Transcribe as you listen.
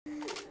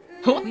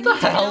What the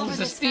hell is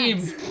this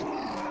team?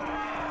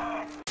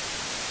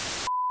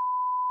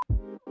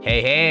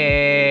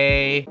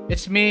 Hey,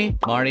 it's me,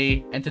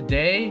 Marty, and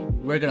today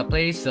we're gonna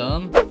play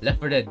some Left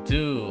 4 Dead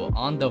 2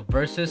 on the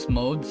versus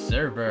mode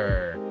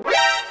server.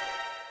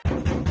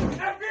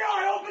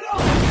 FBI, open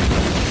up!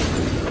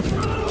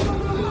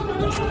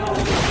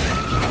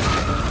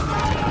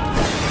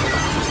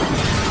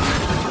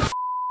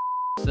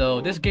 So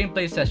this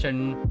gameplay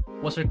session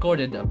was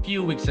recorded a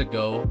few weeks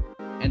ago,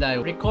 and I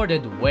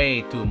recorded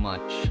way too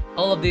much.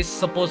 All of this is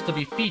supposed to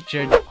be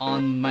featured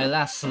on my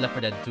last Left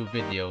 4 Dead 2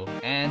 video,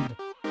 and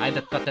I had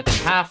to cut it in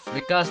half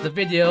because the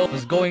video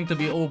was going to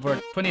be over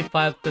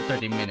 25 to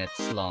 30 minutes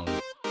long.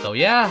 So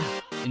yeah,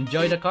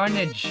 enjoy the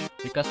carnage,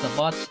 because the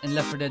bots in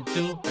Left 4 Dead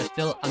 2 are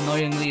still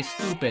annoyingly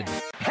stupid.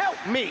 Help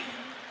me!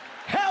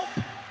 Help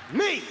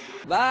me!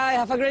 Bye,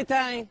 have a great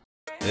time.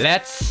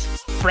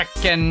 Let's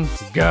frickin'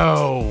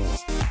 go!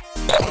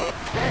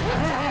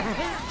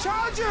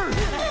 Charger!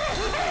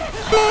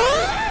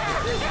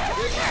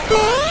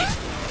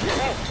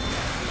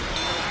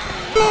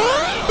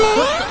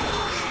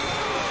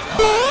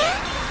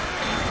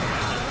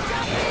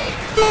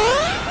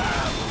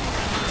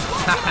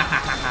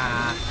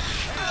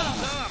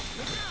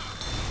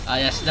 Ah,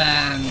 yes,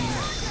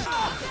 dance.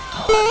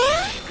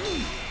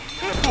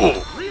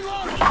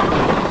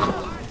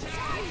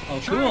 Oh,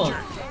 cool.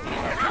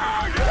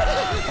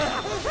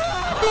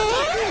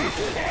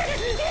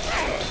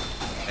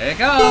 There you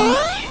go.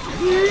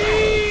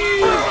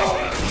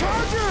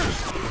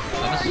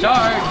 Let's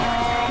charge.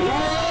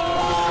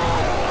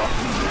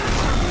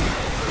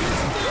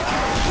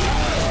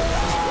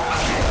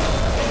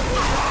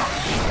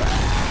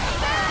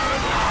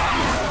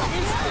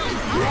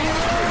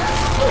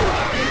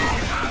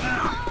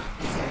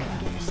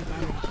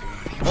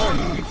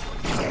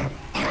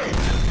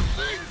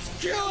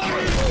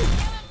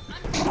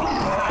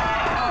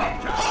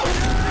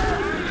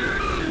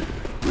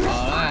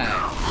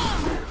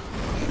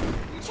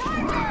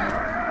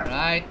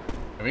 Alright,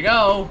 here we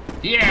go.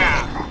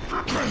 Yeah!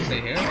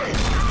 Stay here.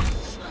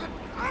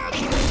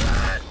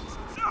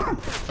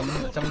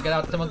 Someone get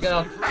out, someone get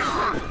out.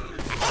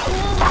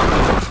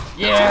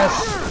 Yes!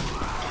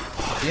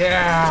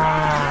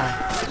 Yeah!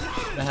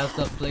 The hell's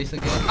that place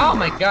again? Oh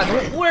my god,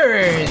 where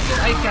is it?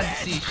 I can't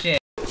see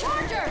shit.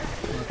 Charger!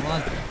 Come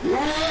on.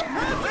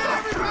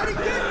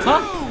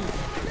 Huh?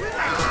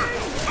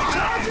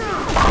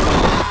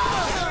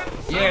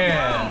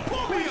 Yeah!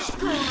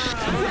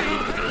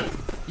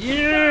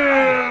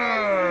 Yeah!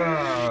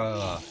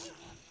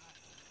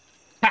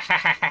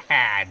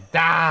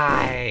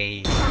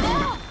 Die!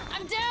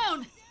 I'm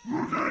down!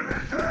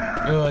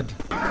 Good.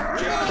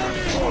 Charger!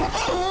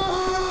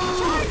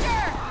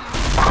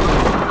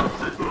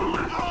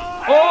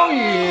 Oh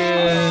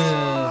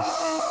yes!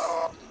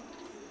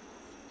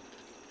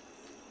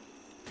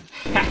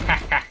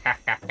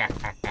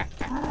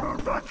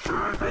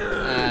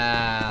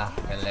 Ah,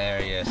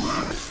 hilarious.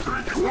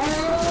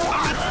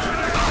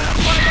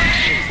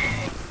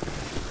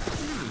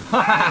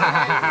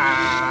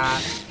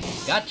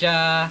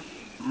 Gotcha!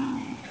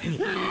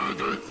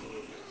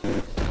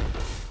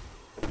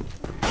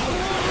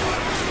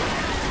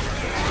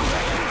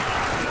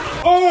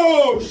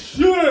 Oh,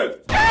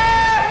 shit!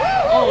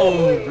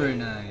 Oh, very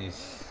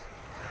nice.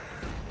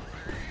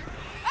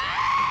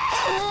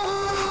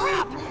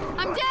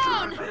 I'm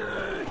down!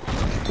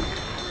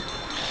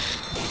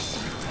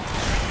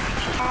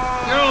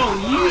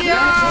 Oh, yeah!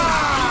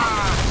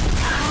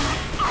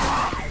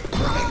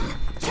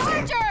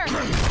 Charger!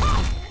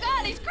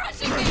 God, he's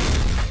crushing me!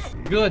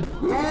 Good.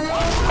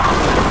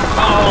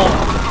 Oh!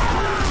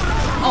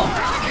 Oh!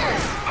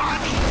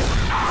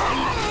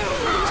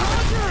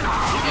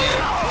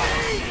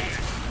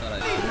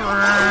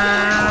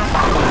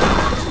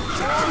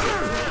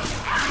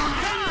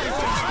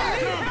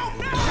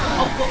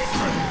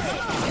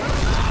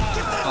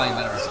 Fine,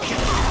 better.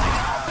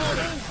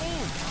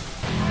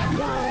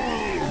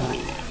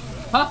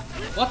 Huh?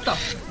 What the?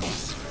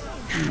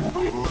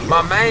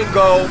 My main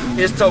goal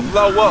is to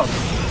blow up.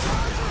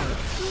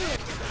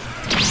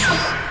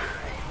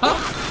 Huh?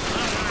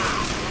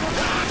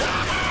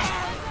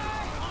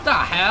 The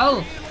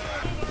hell?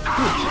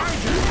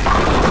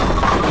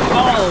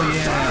 Oh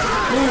yeah.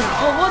 Ooh,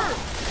 oh what?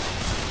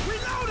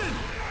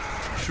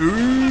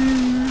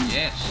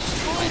 Yes,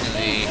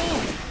 finally.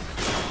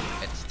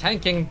 It's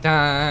tanking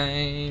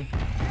time.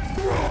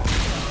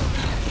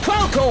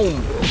 Falcon!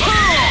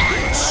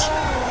 Punch!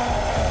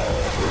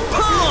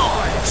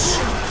 Punch!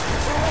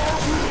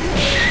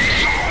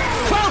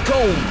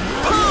 Falcon!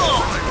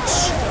 Punch!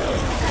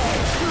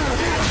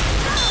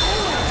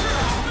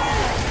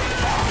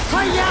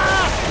 Hiya!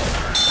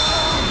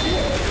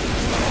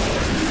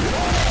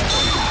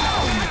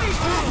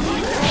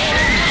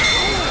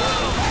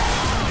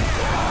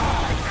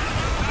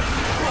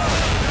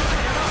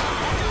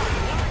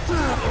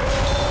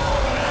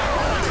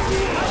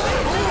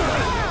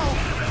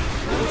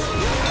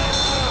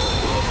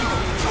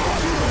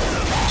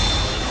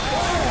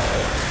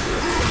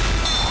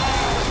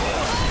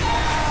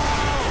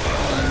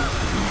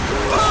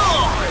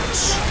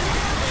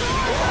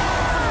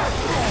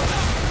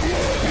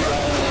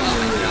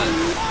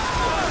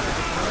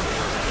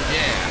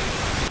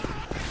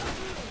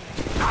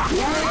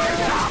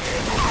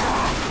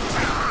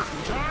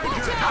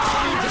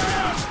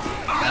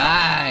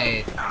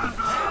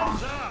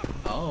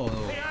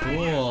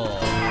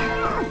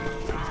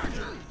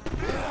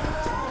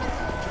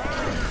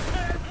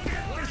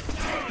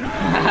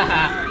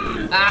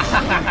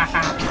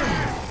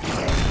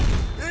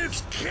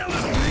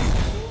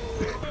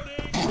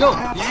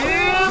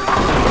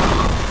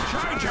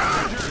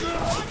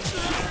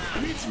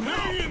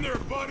 Hang in there,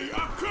 buddy.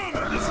 I'm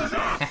coming. This is it.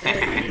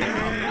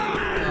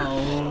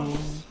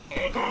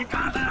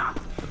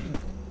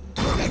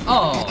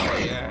 Oh,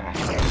 yeah.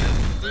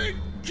 They're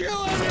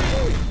killing me.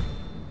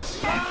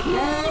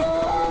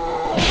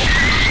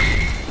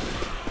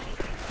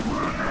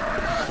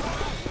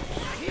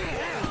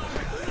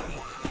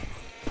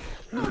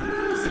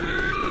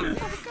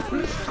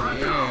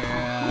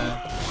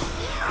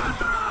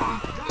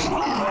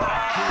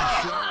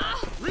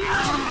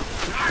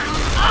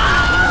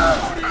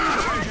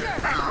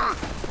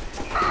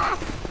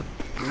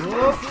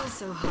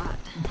 So hot.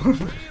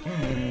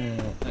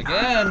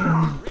 Again!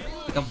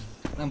 Like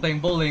I'm playing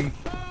bowling.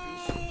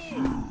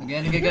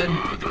 Again and again.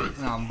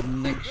 Now,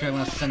 make sure I'm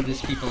gonna send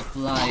these people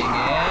flying.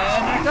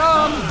 And here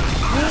come!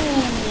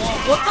 Ooh,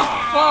 what the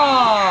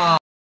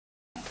fuck?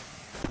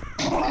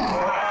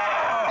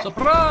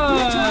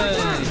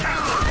 Surprise!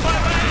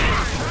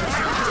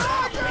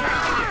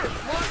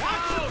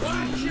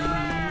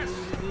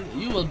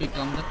 You will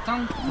become the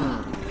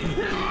tanker.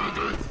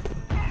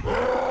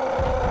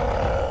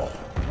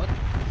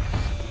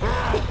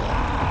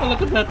 Oh,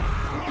 look at that!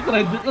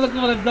 Look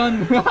what I've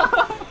done!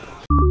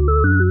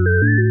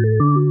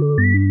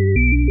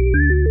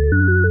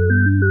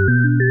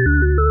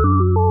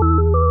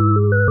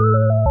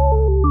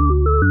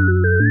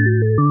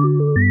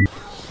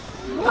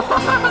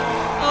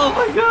 Oh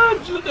my god!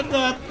 Look at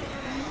that!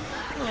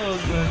 Oh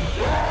god!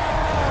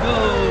 Go!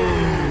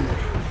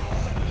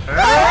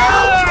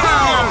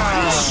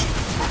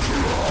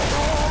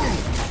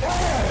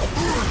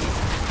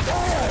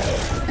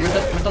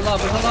 Where's the love?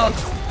 Where's the love?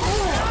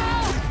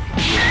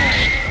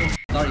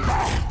 Sorry.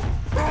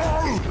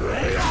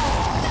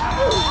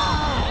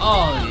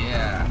 Oh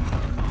yeah.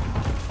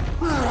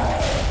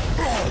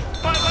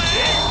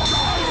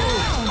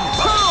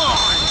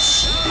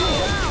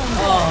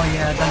 Oh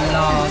yeah, the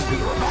log.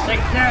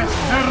 Take this,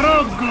 the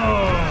rogo.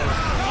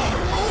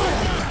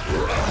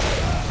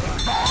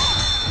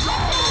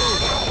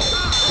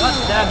 God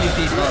damn you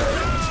people.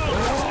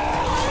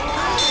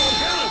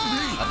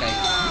 Okay.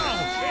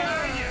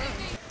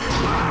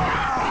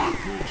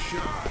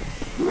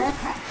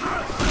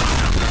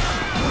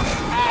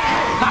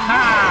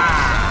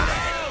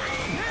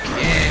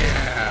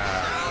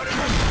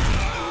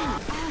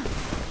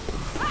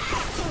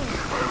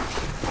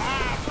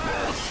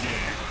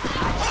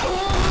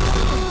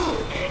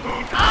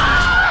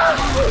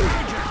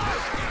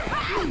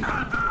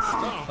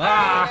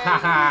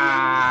 Haha!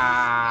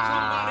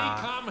 Somebody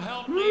come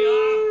help me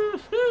up.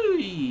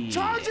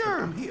 Charger!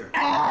 I'm here. I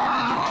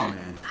got you,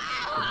 man.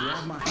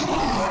 Grab my hand.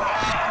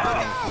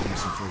 Give me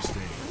some first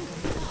aid.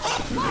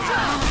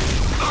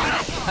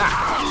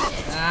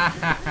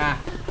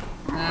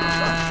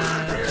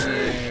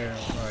 Where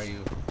are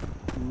you?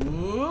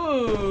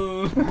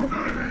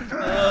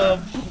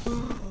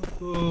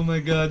 Oh my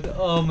god.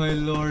 Oh my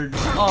lord.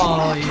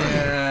 Oh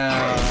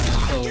yeah.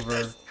 It's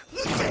over.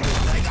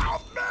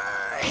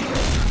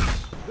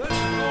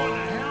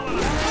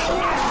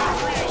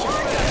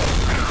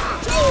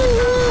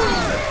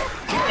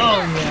 Oh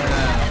yeah.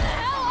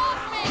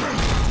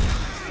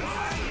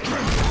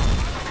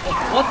 Oh,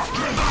 what?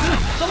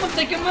 Someone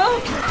take him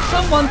out!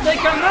 Someone take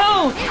him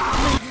out!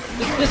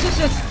 This is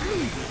just...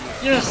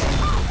 Yes!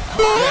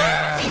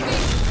 Yeah.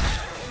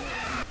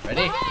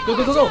 Ready? Go,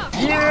 go, go, go!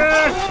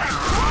 Yeah!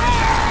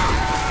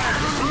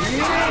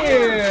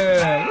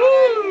 Yeah!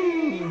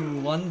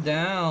 Woo! One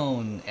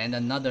down, and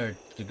another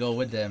to go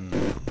with them.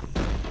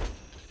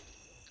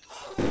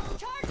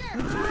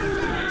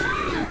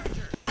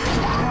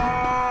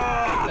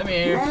 Come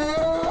here.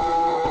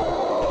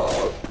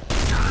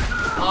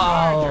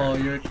 Oh,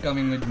 you're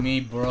coming with me,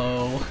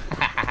 bro.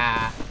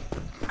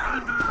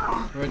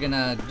 We're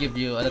gonna give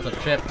you a little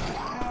trip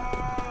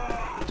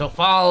to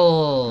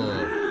fall.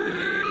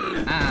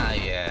 Ah,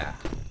 yeah.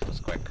 That was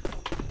quick.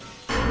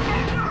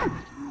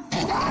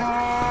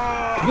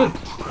 Good.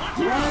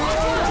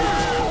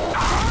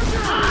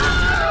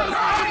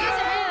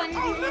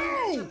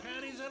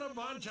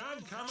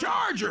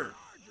 Charger!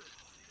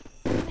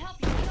 Help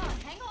you. Hang on.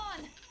 Hang on.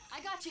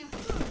 I got you.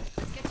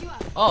 Let's get you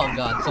up. Oh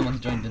god, someone's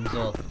joined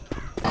themselves.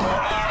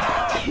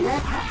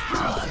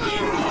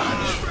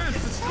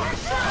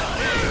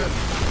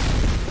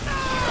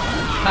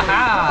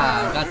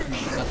 Haha! Got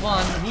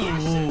one.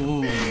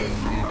 Ooh.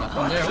 Got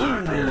one there.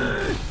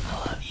 Ooh.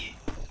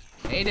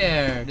 Hey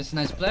there. This is a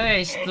nice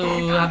place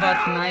to have a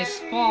nice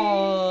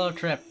fall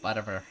trip.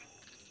 Whatever,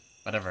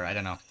 I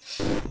don't know.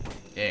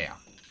 Yeah.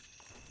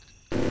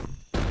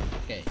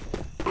 Okay.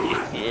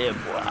 Yeah,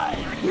 boy.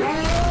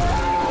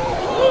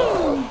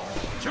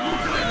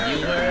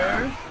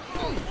 Viewer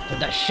to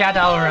the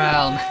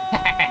Shadowrealm.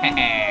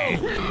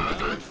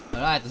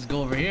 Alright, let's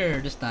go over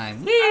here this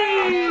time.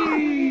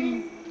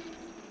 Whee!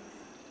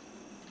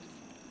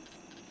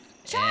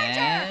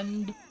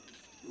 And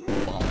boom.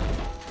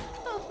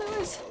 Oh,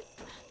 Lewis.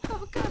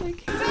 Oh, God, I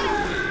can't.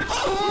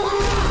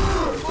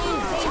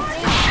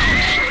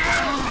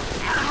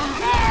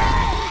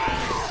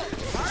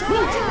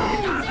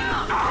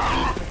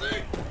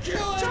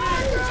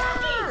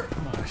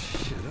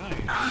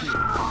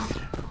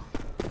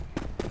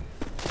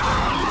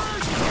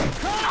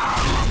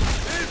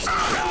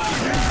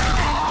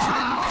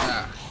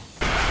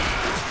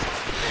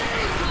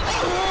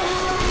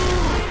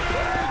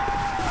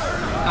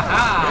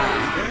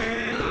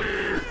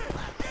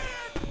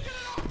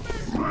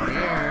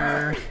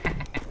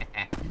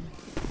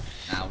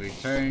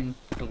 return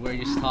to where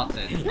you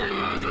started.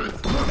 Reloading.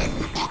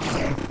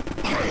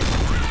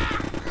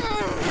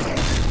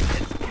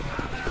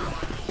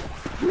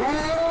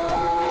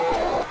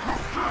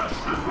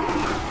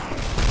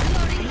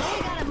 You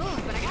gotta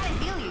move, but I gotta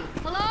heal you.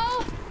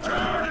 Hello?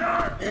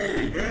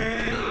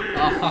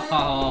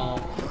 Oh,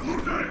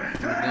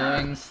 we're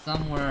going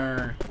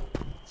somewhere.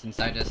 It's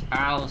inside this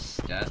house,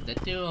 just the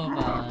two of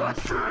us.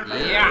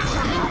 Yeah!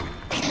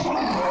 Get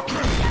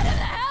the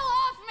hell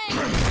off me!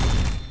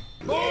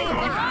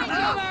 Behind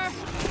you!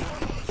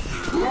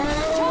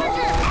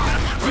 Charger!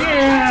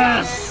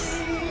 Yes!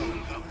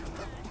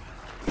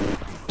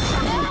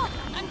 Help!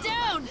 I'm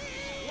down!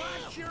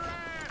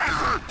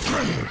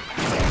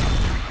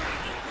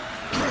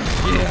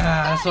 Yeah,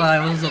 that's what I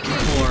was looking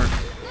for.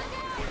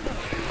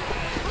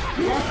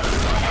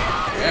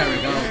 There we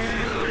go.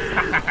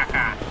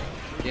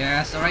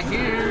 Yes, right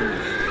here.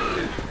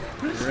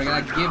 We're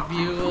gonna give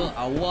you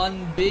a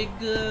one big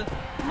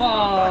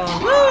fall.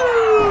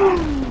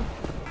 Woo!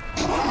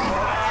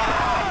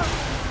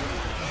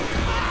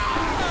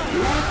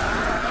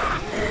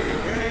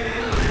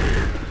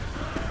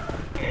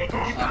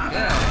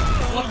 Okay.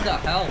 What the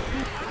hell?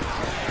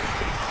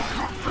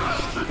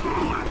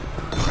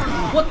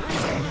 What?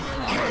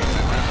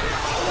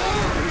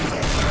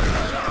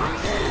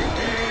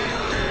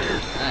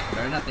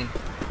 Better nothing.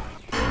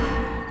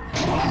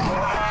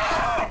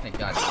 Thank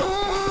God.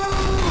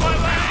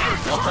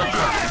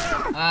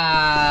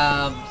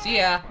 See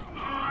ya.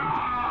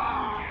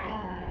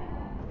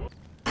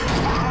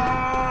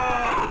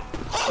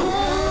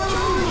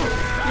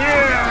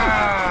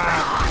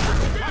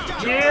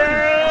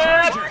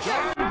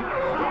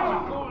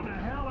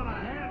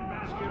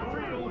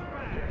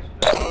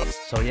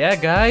 So yeah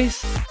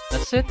guys,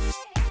 that's it.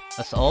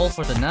 That's all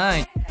for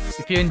tonight.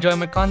 If you enjoy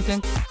my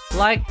content,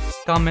 like,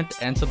 comment,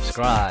 and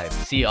subscribe.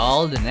 See you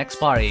all the next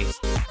party.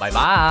 Bye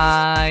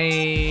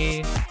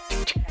bye.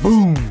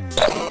 Boom.